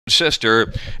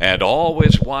Sister, and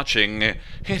always watching.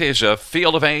 It is a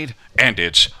field of 8, and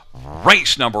it's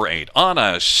race number 8 on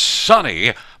a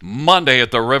sunny Monday at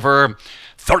the River.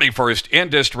 31st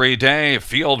Industry Day.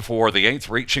 Field for the 8th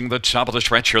reaching the top of the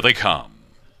stretch. Here they come.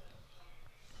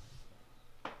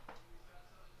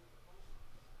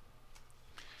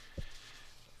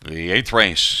 The 8th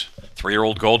race,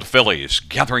 3-year-old Gold Fillies,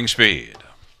 gathering speed.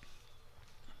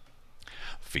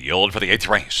 Field for the 8th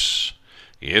race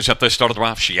is at the start of the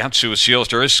rough. Shiatsu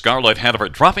Sealster, Scarlett Hanover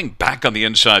dropping back on the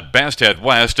inside. Best Head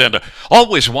West, and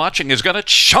Always Watching is going to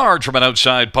charge from an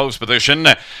outside post position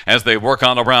as they work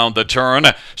on around the turn.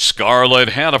 Scarlett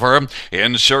Hanover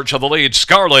in search of the lead.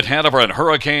 Scarlett Hanover and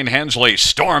Hurricane Hensley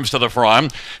storms to the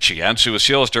front. Shiatsu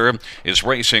Sealster is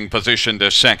racing position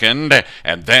to second,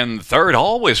 and then third.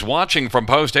 Always Watching from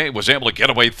post 8 was able to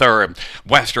get away third.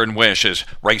 Western Wish is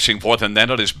racing fourth, and then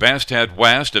it is Best Head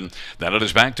West, and then it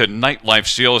is back to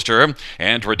Nightlife Sealster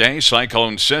and Rede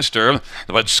Cyclone Sister,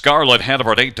 but Scarlett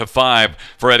Hanover at 8-5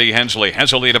 for Eddie Hensley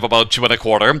has a lead of about 2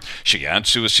 1/4.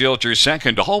 Shiatsu Sealster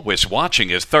second. Always Watching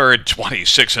is third,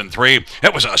 26-3.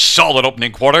 It was a solid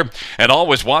opening quarter, and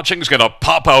Always Watching is going to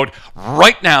pop out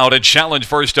right now to challenge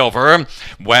first over.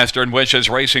 Western Wish is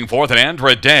racing fourth, and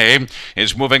Andra Day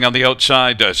is moving on the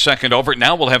outside second over.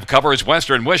 Now we'll have cover as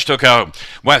Western Wish took out.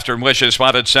 Western Wish is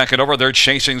spotted second over. They're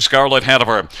chasing Scarlett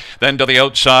Hanover. Then to the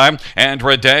outside, Andra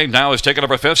Day now is taken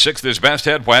over fifth. Sixth is Best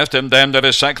Head West, and then that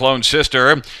is Cyclone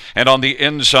Sister. And on the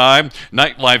inside,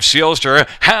 Nightlife Sealster.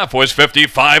 Half was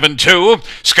 55-2.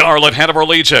 Scarlett Hanover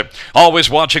leads it.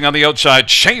 Always Watching on the outside,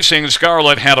 chasing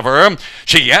Scarlett Hanover.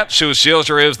 Shiatsu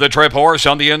Sealster is the trip horse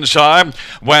on the inside.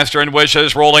 Western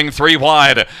Wishes rolling 3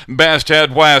 wide. Best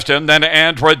Head West, and then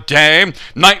Andra Day,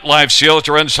 Nightlife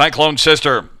Sealster, and Cyclone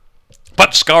Sister.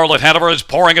 But Scarlett Hanover is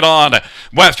pouring it on.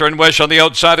 Western Wish on the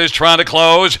outside is trying to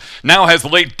close. Now has the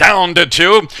lead down to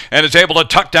 2 and is able to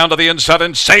tuck down to the inside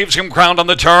and saves him ground on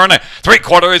the turn.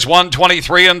 3/4 is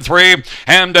 123-3,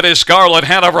 and it is Scarlett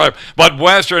Hanover. But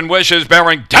Western Wish is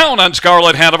bearing down on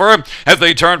Scarlett Hanover as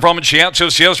they turn from it. Shiatsu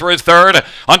Sealster is third.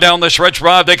 On down the stretch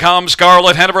rod they come.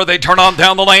 Scarlett Hanover, they turn on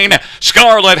down the lane.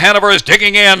 Scarlett Hanover is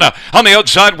digging in. On the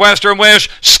outside, Western Wish.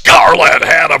 Scarlett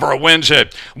Hanover wins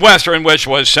it. Western Wish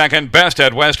was second. Best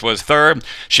Head West was third.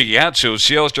 Shiatsu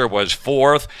Sealster was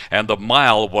fourth, and the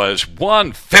mile was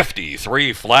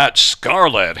 1:53 flat.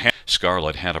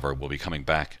 Scarlett Hanover will be coming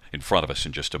back in front of us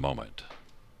in just a moment.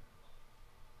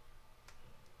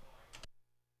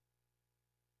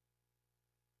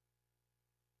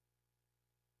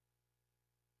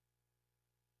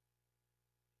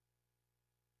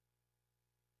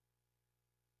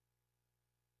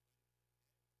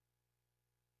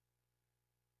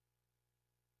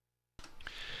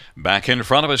 Back in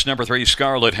front of us, number 3,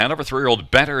 Scarlett Hanover, 3-year-old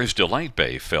Better's Delight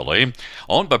Bay filly,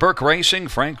 owned by Burke Racing,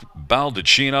 Frank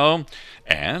Baldacchino,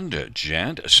 and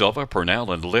Jan Silva,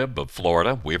 Purnell, and Lib of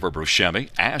Florida, Weaver Buscemi.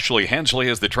 Ashley Hensley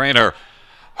is the trainer.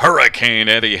 Hurricane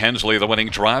Eddie Hensley, the winning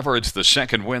driver. It's the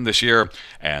second win this year,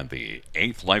 and the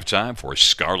 8th lifetime for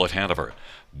Scarlett Hanover.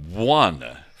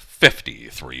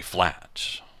 1:53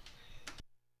 flat.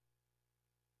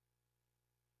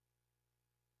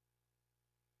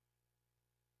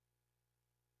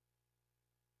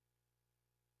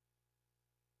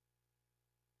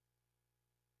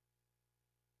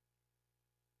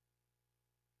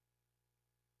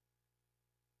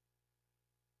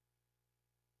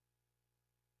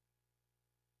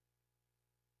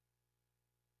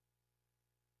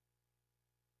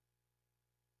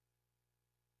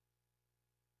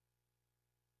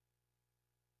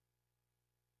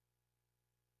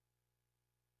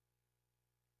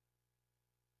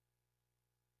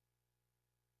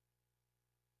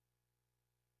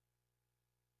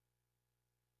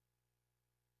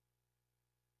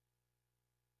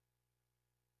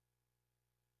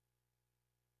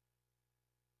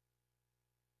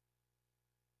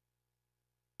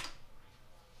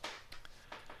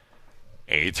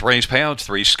 Eighth race payouts,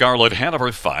 3 Scarlett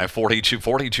Hanover, 542,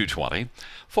 4220.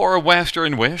 4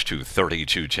 Western Wish,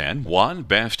 232.10. 1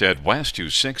 Best Head West,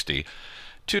 260.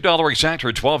 $2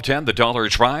 exactor, 12.10. The dollar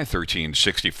try,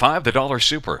 13.65. The dollar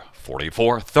super,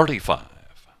 44.35.